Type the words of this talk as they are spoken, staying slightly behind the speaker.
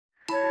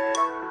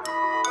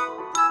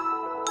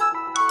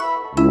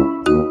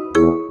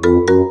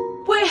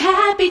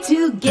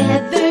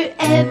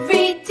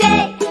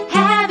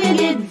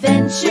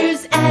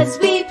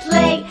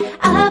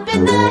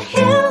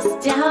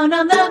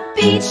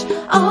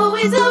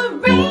always a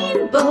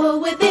rainbow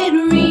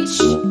within reach.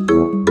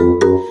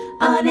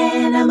 On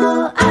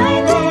Animal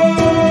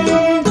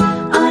Island,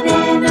 on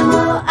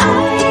Animal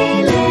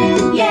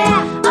Island,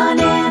 yeah, on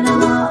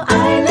Animal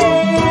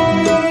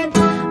Island,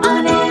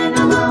 on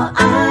Animal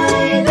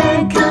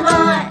Island, come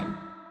on.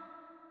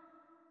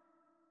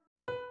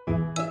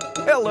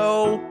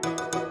 Hello.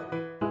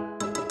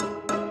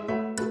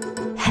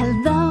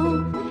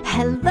 Hello,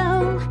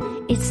 hello,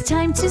 it's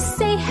time to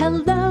say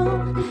hello.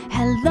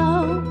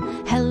 Hello,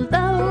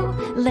 hello,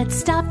 let's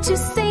stop to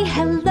say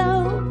hello.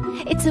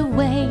 It's a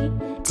way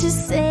to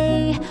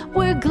say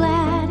we're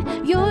glad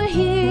you're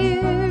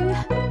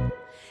here.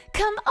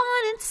 Come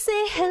on and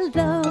say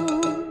hello.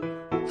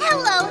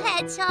 Hello,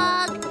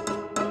 Hedgehog.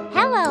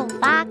 Hello,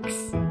 Fox.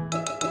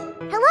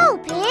 Hello,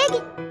 Pig.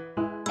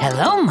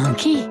 Hello,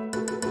 Monkey.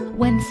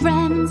 When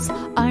friends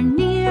are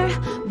near,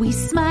 we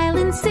smile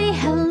and say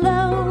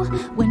hello.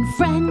 When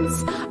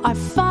friends are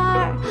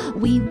far,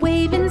 we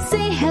wave and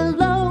say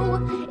hello.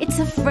 It's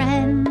a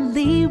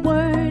friendly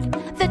word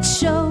that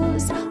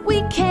shows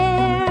we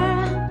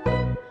care.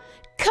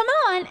 Come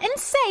on and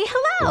say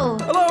hello.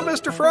 Hello,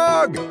 Mr.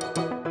 Frog.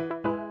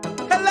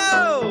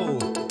 Hello.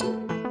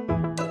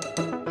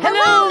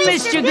 Hello,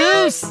 Mr.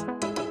 Goose.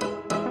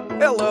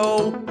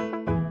 Hello.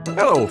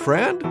 Hello,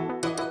 friend.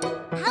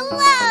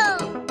 Hello.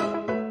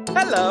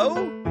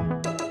 Hello.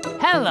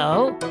 Hello.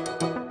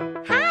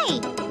 Hi,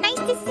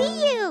 nice to see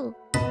you.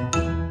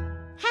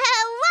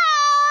 Hello.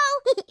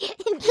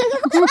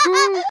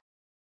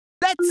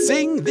 Let's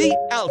sing the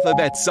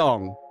alphabet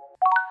song.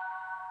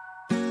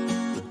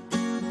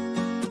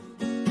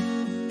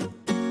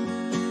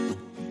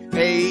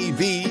 A,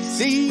 B,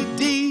 C,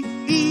 D,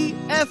 E,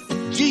 F,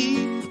 G,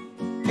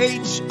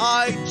 H,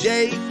 I,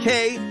 J,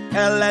 K,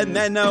 L, M,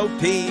 N, O,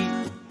 P,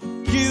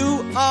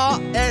 Q, R,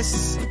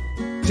 S,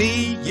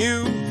 T,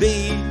 U,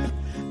 V,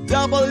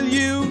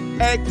 W,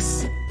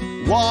 X,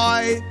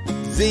 Y,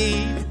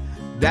 Z.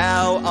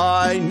 Now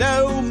I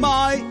know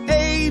my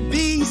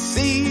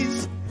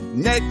ABCs.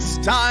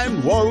 Next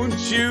time,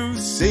 won't you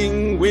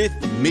sing with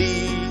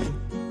me?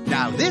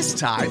 Now this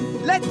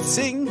time, let's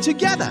sing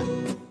together.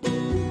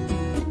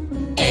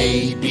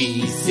 A,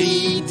 B,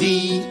 C,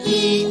 D,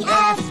 E,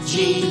 F,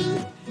 G,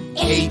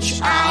 H,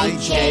 I,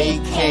 J,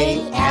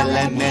 K, L,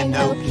 M, N,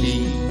 O,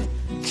 P,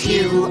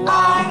 Q,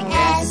 R,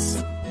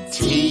 S,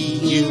 T,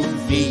 U,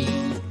 V,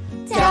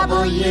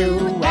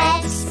 W,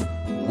 X,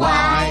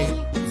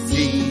 Y,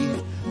 Z.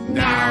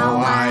 Now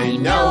I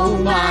know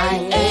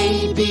my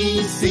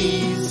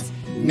ABCs.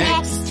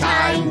 Next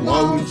time,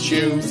 won't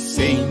you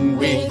sing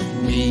with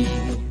me?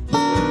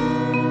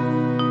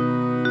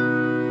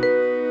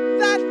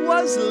 That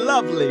was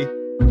lovely.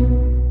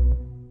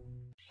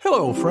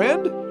 Hello,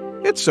 friend.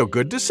 It's so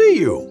good to see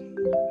you.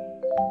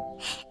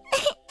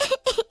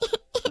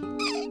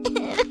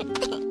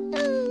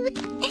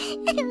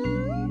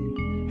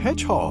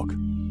 Hedgehog,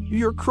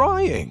 you're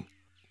crying.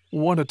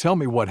 Want to tell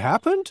me what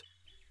happened?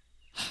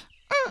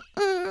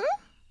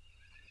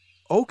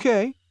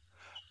 Okay.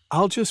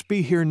 I'll just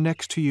be here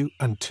next to you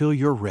until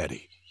you're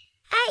ready.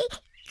 I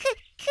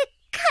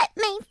cut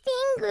my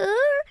finger.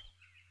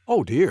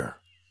 Oh, dear.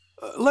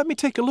 Let me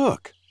take a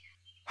look.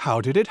 How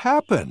did it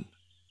happen?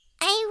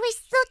 I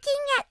was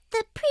looking at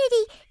the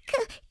pretty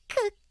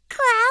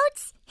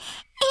clouds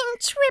and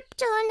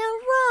tripped on a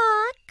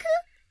rock.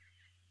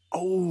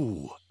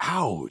 Oh,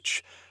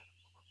 ouch.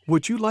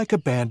 Would you like a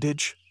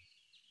bandage?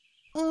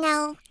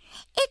 No,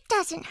 it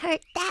doesn't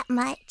hurt that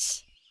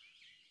much.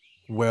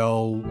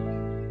 Well,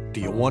 do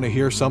you want to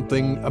hear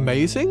something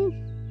amazing?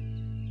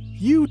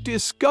 You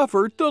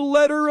discovered the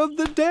letter of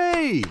the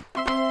day.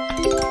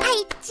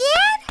 I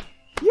did?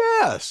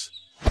 Yes.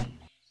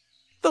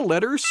 The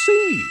letter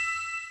C.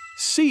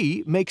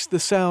 C makes the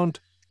sound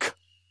K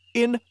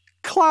in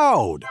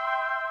cloud.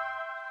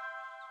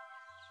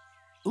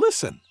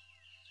 Listen.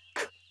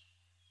 K,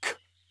 K,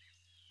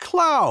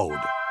 cloud.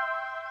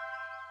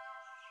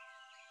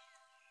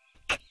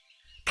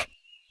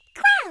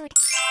 Cloud.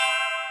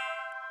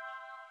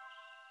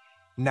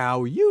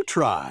 Now you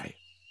try.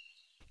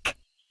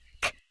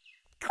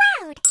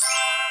 Cloud.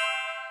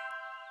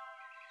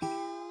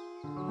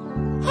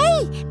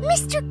 Hey,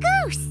 Mr.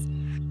 Goose!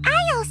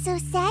 I also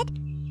said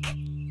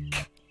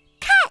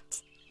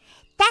cut.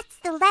 That's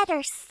the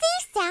letter C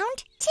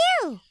sound,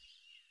 too.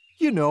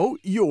 You know,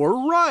 you're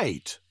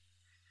right.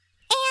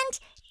 And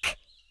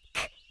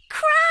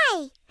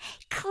cry.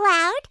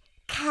 Cloud,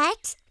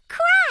 cut,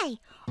 cry.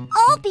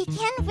 All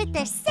begin with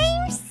the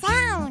same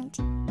sound.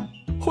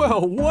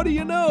 Well, what do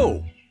you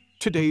know?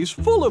 Today's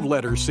full of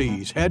letter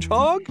C's,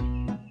 Hedgehog.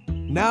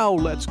 Now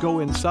let's go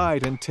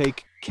inside and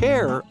take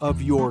care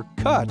of your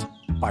cut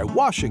by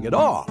washing it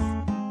off.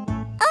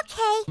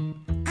 Okay.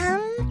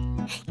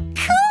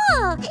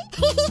 Cool.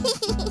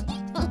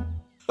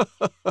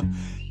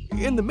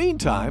 In the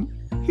meantime,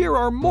 here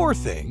are more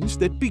things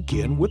that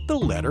begin with the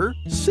letter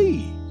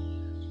C.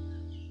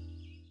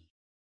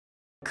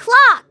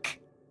 Clock.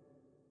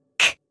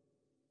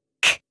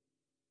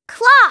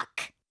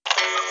 Clock.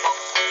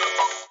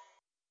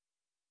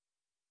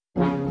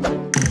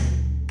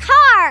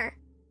 Car.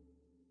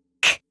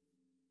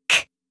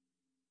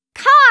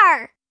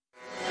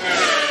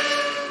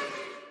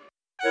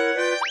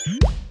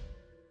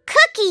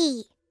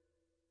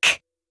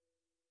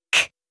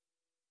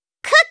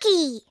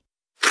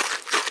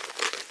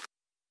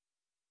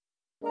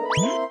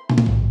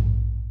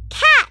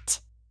 Cat.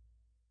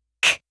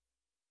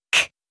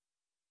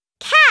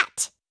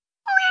 Cat.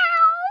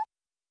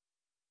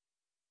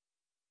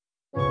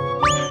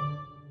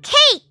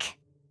 Cake.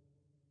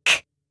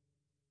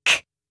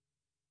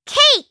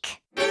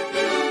 Cake.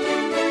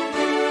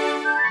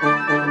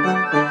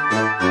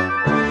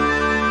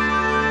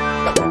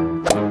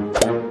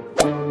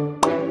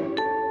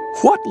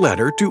 What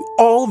letter do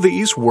all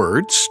these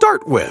words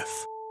start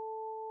with?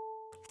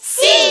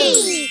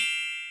 C.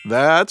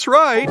 That's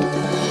right.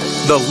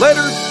 The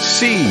letter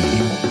C.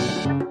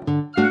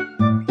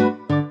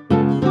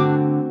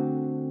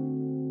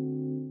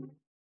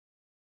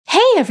 Hey,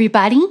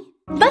 everybody!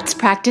 Let's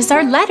practice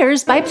our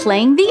letters by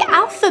playing the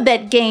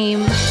alphabet game.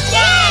 Yay!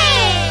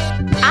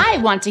 I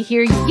want to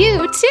hear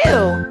you,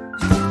 too.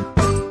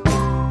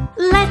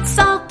 Let's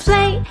all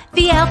play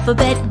the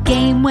alphabet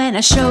game. When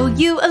I show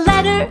you a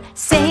letter,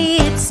 say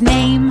its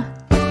name.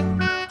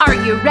 Are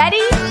you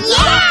ready?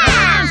 Yeah!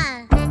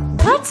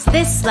 What's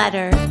this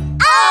letter?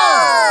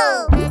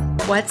 O.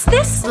 What's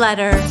this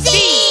letter?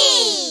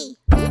 C.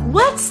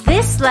 What's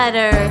this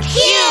letter?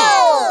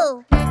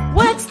 Q.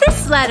 What's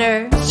this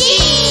letter?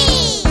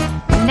 G.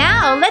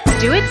 Now let's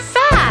do it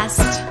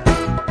fast.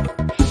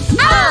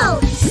 O.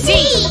 C.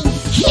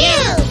 Q.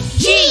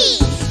 G.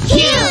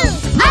 Q.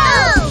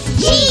 O.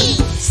 G.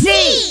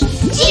 C.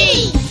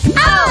 G.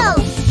 O.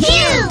 Q.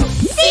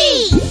 C.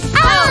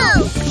 O.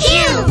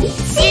 Q.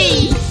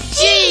 C.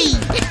 G.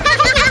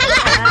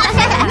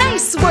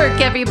 Nice work,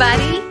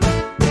 everybody!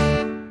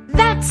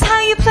 That's how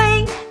you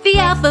play the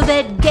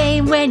alphabet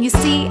game. When you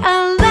see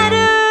a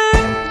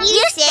letter,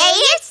 You say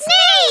its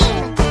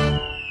name.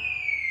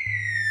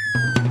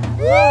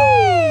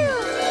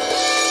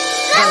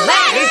 The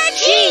letter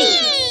G.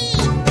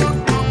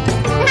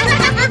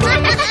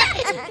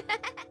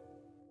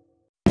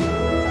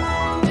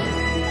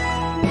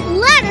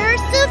 Letter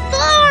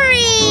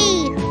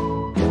Safari.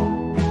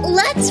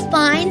 Let's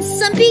find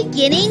some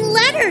beginning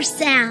letter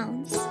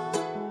sounds.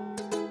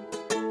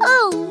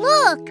 Oh,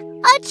 look,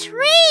 a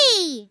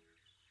tree.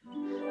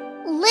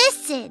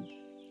 Listen.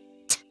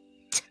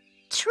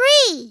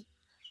 Tree.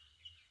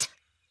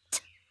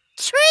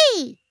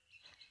 Tree.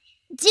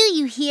 Do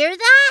you hear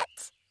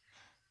that?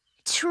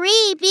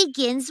 Tree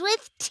begins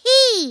with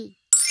T.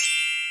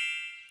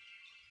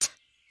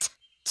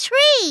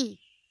 Tree.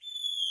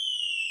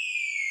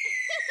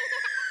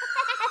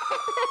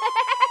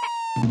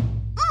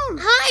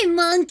 Hi,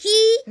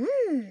 monkey.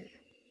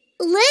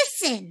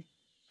 Listen.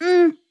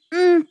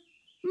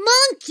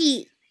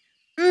 Monkey.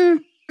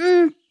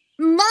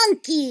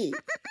 Monkey.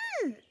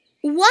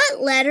 What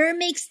letter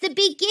makes the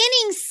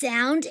beginning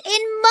sound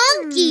in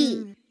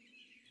monkey?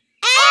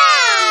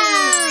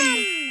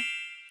 M.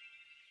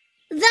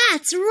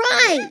 That's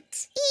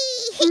right.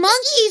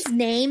 Monkey's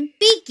name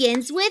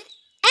begins with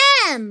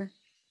M.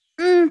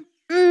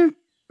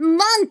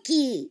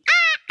 Monkey.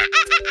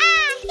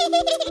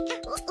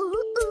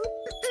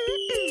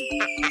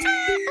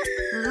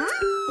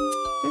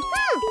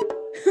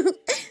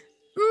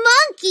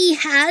 Monkey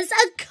has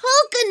a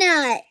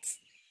coconut.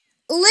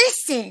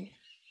 Listen.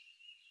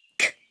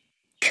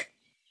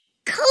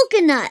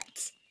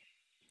 Coconut.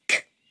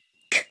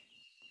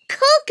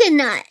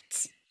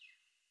 Coconut.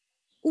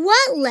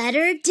 What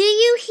letter do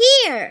you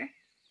hear?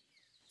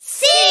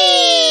 C.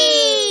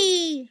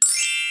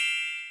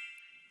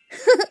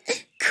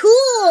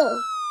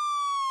 Cool.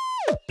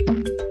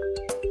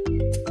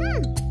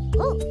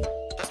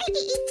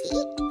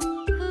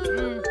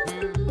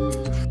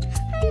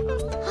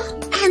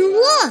 And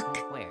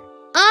look, Where?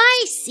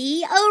 I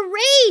see a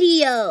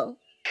radio.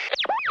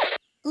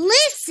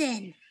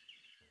 Listen.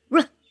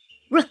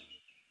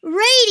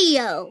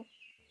 Radio.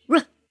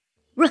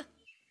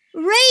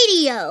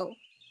 Radio.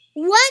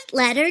 What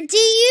letter do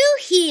you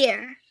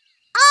hear?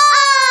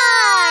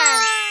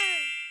 R.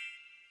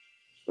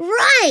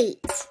 Right.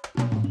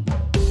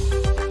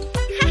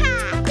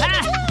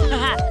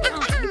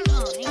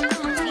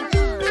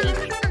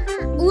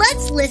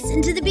 Let's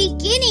listen to the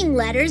beginning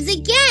letters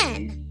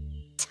again.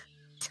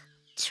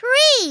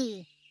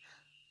 Tree.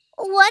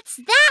 What's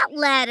that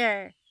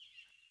letter?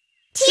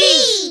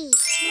 T.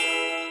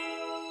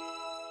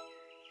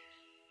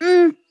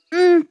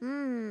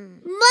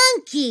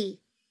 Monkey.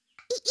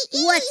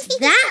 What's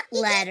that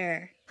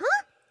letter?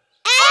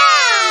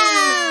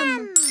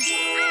 M.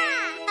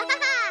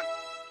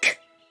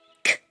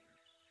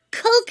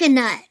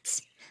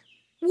 Coconut.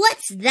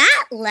 What's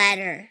that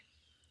letter?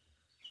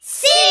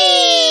 C.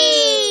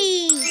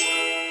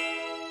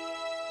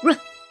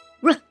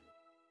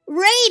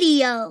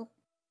 Radio.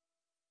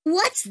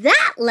 What's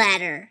that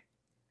letter?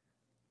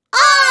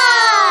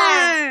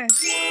 R.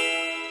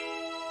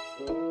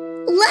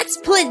 Let's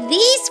put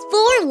these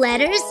 4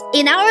 letters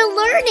in our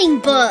learning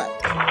book.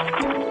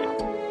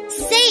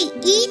 Say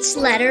each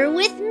letter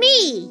with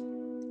me.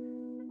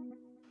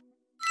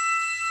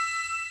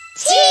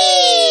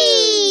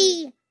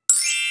 T.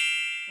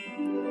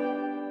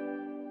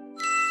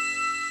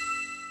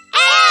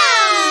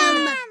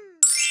 M.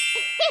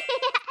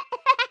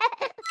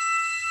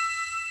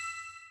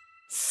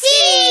 C.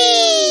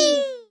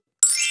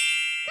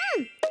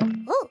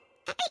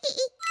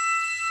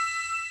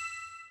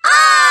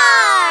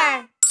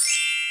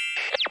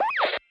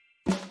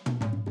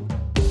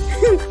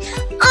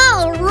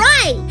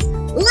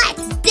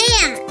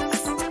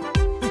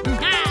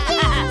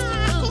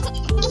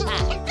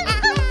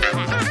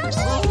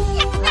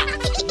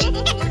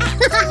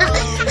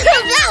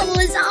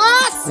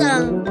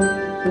 awesome!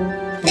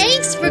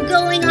 Thanks for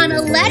going on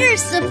a letter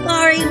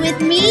safari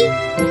with me.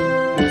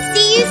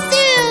 See you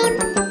soon!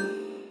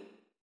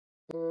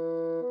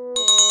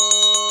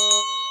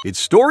 It's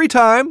story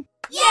time.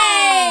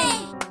 Yay!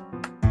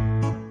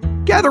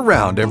 Gather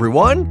round,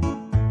 everyone.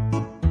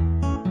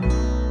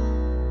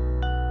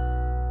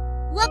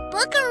 What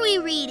book are we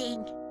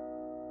reading?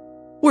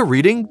 We're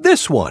reading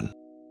this one.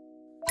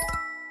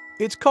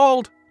 It's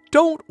called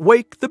Don't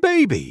Wake the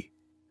Baby.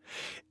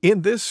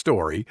 In this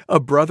story, a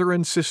brother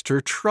and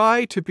sister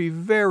try to be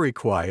very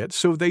quiet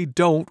so they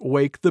don't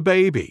wake the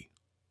baby.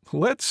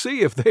 Let's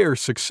see if they are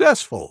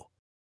successful.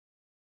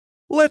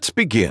 Let's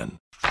begin.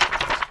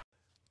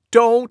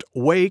 Don't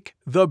Wake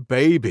the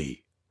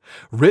Baby.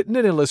 Written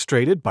and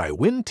illustrated by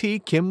Win T.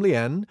 Kim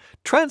Lien,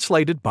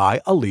 translated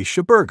by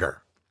Alicia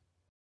Berger.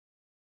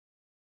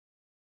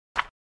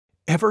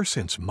 Ever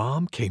since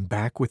Mom came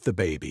back with the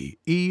baby,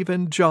 Eve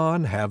and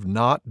John have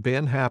not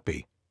been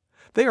happy.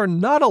 They are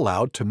not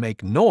allowed to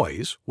make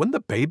noise when the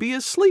baby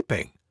is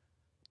sleeping.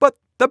 But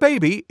the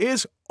baby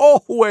is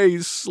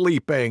always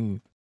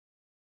sleeping.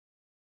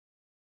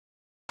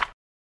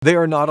 They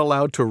are not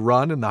allowed to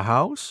run in the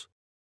house.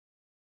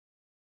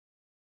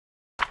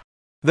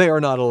 They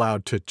are not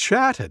allowed to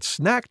chat at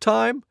snack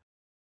time.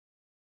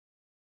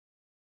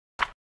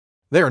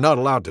 They are not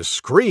allowed to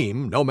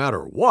scream no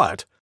matter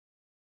what.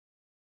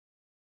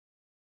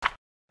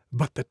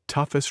 But the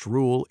toughest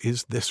rule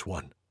is this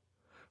one.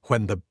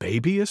 When the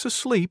baby is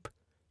asleep,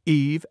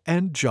 Eve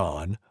and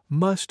John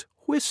must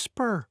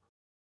whisper.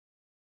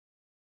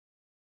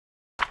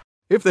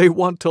 If they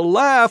want to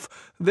laugh,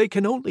 they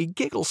can only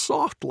giggle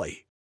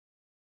softly.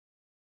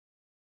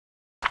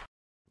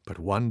 But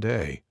one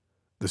day,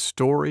 the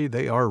story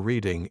they are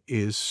reading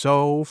is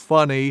so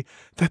funny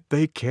that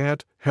they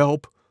can't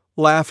help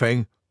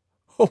laughing.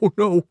 Oh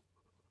no!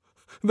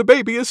 The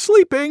baby is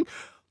sleeping!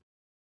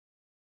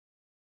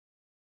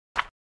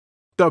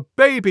 The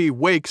baby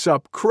wakes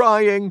up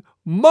crying.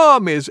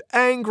 Mom is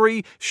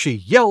angry. She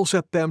yells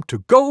at them to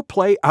go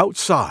play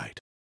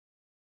outside.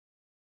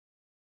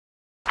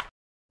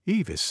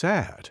 Eve is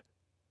sad.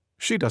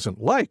 She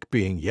doesn't like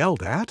being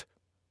yelled at.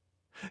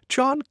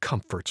 John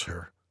comforts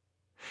her.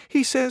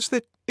 He says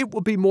that it will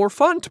be more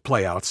fun to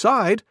play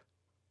outside.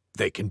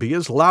 They can be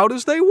as loud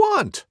as they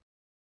want.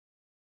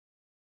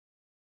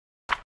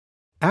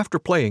 After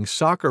playing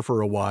soccer for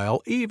a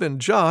while, Eve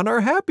and John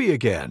are happy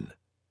again.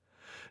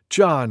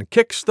 John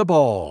kicks the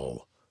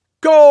ball.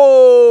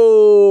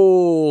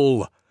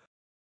 Goal!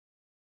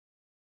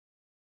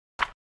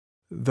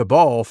 The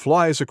ball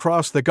flies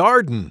across the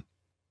garden.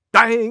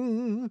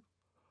 Bang!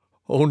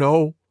 Oh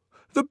no,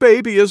 the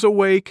baby is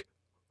awake.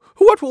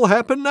 What will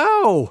happen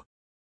now?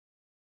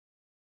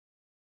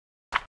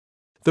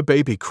 The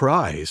baby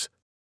cries.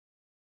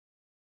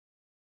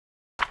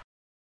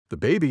 The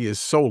baby is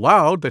so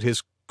loud that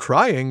his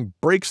crying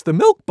breaks the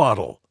milk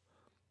bottle.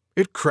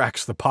 It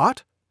cracks the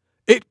pot.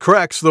 It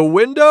cracks the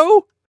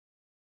window.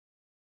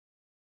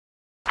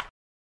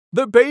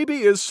 The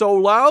baby is so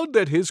loud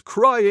that his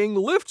crying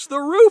lifts the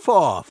roof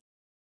off.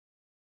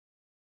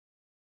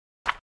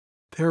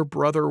 Their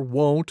brother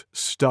won't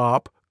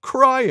stop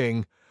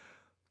crying.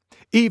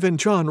 Eve and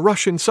John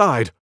rush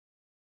inside.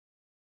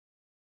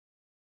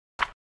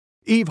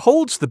 Eve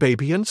holds the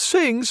baby and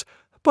sings,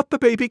 but the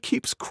baby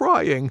keeps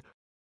crying.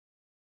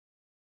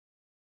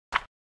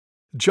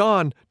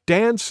 John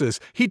dances,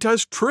 he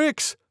does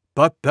tricks,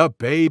 but the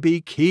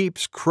baby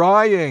keeps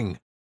crying.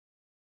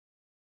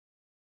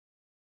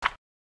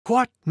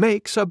 What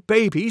makes a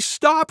baby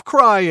stop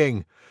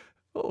crying?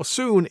 Oh,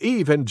 soon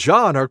Eve and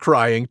John are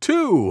crying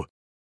too.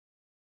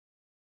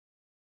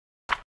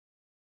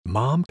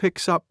 Mom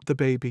picks up the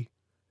baby.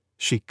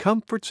 She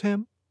comforts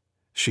him.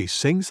 She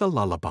sings a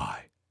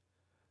lullaby.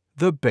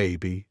 The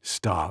baby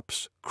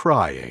stops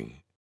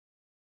crying.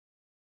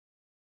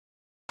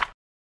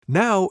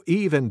 Now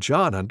Eve and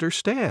John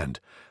understand.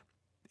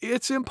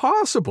 It's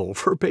impossible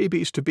for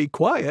babies to be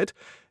quiet,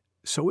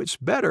 so it's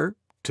better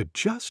to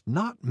just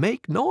not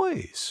make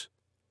noise.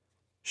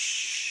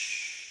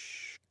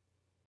 Shh.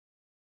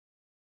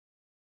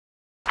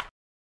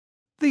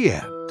 The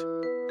end.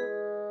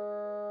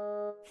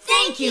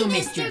 Thank you,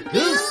 Mr.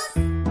 Goose.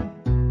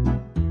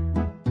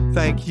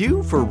 Thank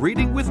you for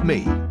reading with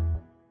me.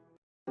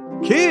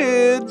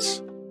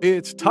 Kids,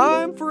 it's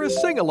time for a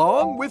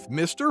sing-along with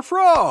Mr.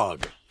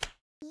 Frog.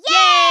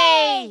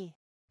 Yay!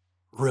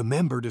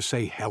 Remember to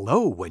say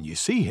hello when you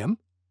see him.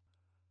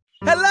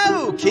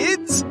 Hello,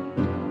 kids!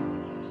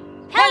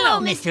 Hello,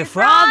 Mr.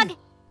 Frog.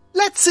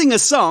 Let's sing a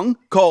song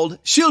called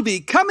She'll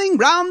Be Coming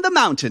Round the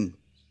Mountain.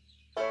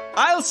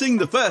 I'll sing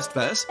the first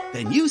verse,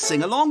 then you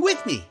sing along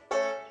with me.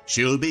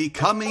 She'll be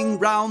coming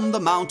round the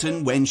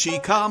mountain when she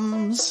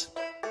comes.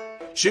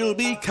 She'll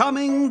be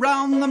coming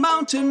round the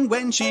mountain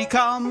when she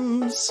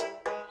comes.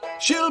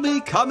 She'll be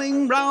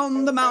coming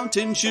round the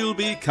mountain, she'll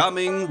be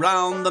coming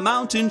round the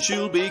mountain,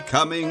 she'll be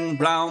coming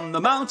round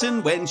the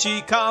mountain when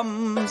she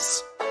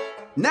comes.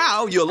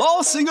 Now you'll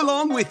all sing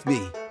along with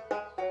me.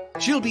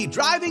 She'll be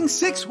driving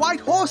 6 white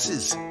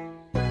horses.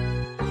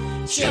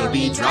 She'll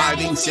be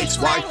driving 6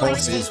 white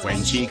horses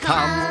when she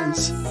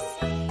comes.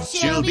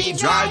 She'll be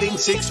driving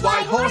 6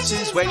 white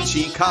horses when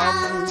she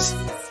comes.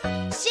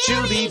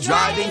 She'll be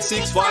driving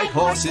 6 white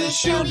horses.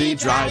 She'll be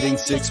driving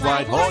 6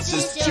 white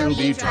horses. She'll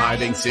be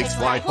driving 6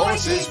 white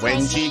horses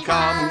when she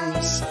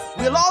comes.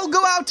 We'll all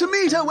go out to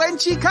meet her when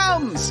she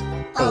comes.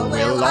 Oh,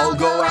 we'll all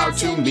go out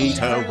to meet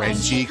her when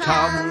she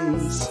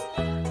comes.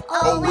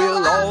 Oh,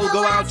 we'll all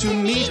go out to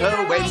meet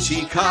her when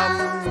she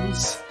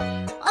comes.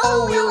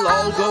 Oh, we'll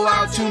all go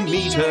out to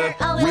meet her.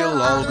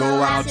 We'll all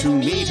go out to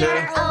meet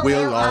her.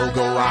 We'll all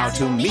go out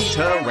to meet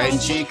her when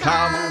she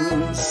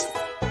comes.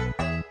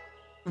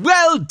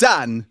 Well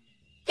done!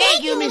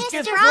 Thank you,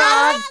 Mr.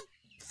 Frog.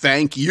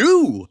 Thank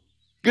you!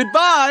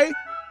 Goodbye!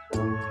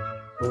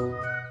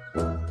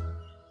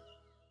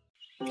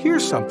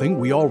 Here's something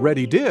we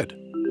already did.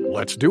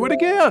 Let's do it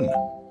again.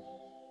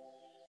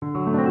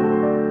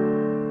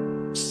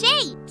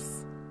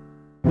 Shapes.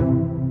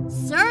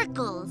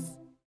 Circles.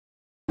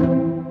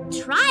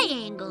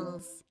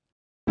 Triangles.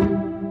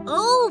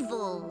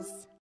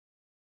 Ovals.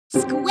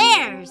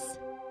 Squares.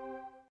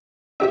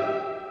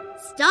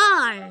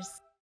 Stars.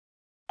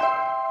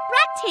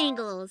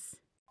 Rectangles.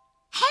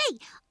 Hey,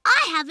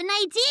 I have an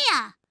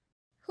idea.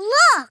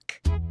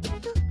 Look!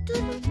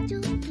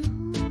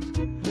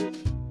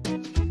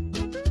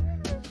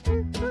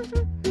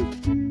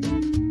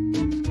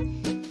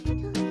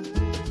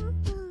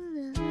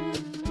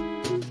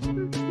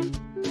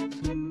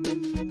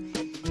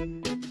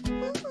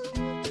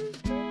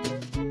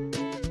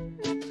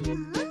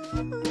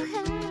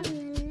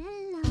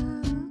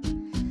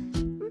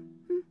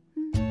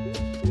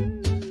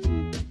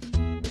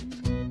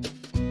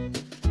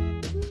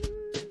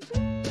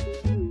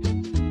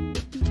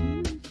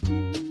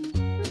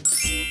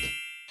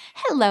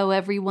 Hello,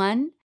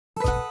 everyone.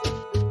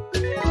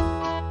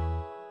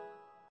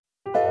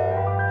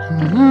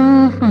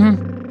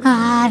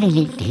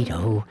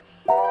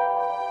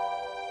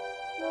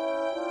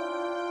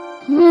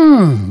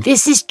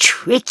 This is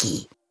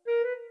tricky.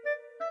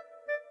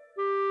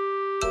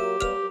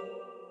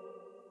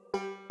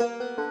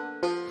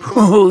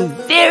 Oh,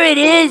 there it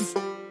is.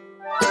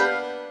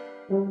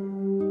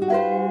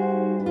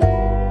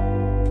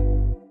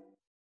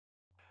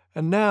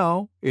 And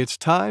now it's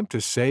time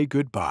to say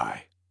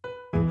goodbye.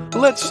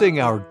 Let's sing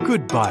our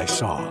goodbye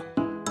song.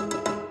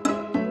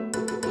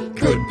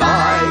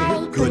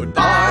 Goodbye,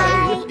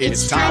 goodbye,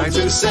 it's time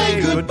to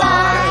say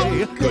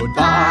goodbye.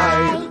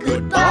 Goodbye,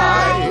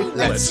 goodbye,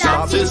 let's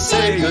stop to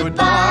say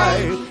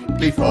goodbye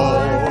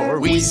before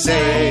we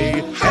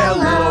say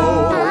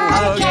hello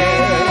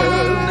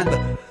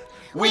again.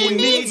 We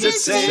need to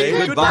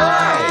say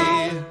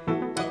goodbye.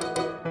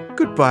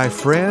 Goodbye,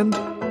 friend.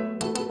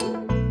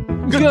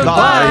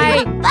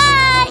 Goodbye.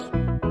 Bye!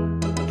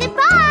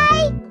 Goodbye!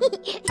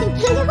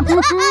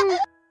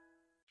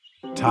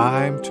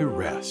 Time to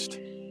rest.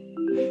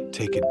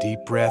 Take a deep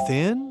breath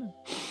in.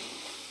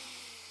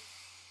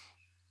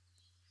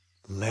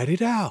 Let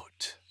it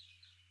out.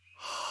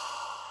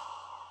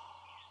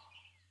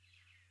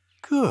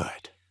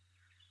 Good.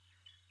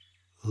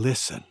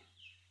 Listen.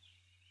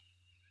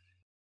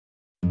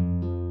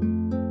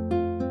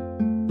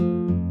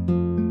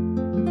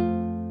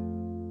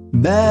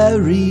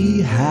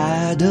 Mary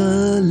had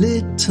a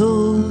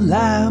little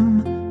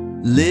lamb,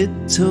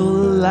 little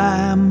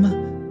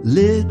lamb,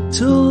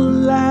 little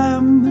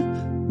lamb.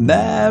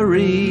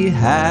 Mary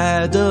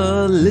had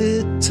a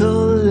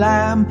little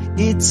lamb,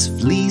 its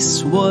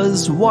fleece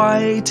was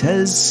white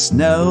as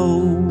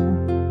snow.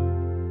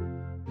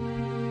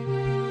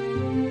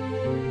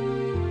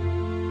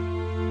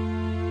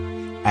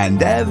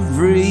 And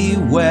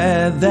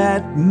everywhere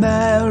that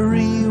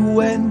Mary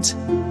went,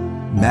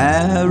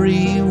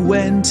 Mary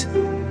went,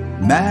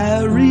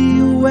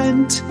 Mary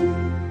went.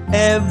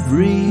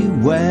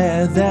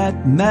 Everywhere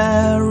that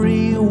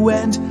Mary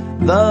went,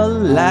 the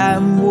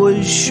lamb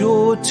was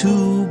sure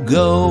to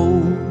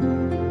go.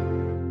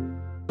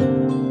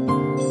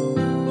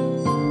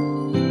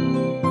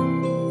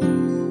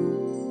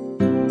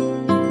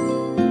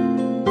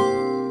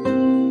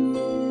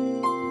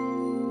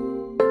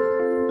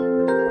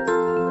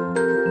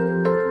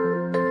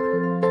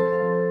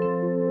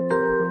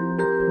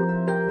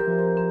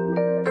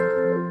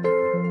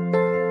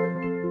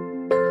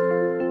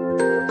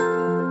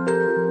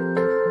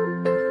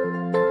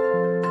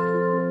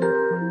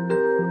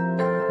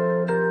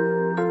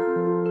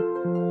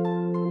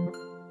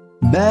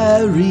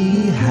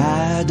 Mary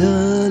had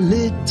a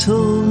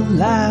little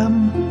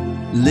lamb,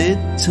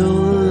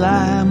 little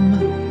lamb,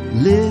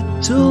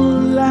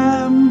 little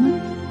lamb.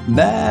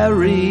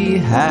 Mary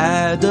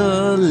had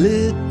a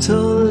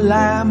little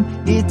lamb,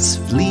 its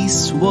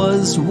fleece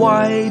was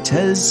white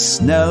as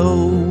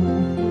snow.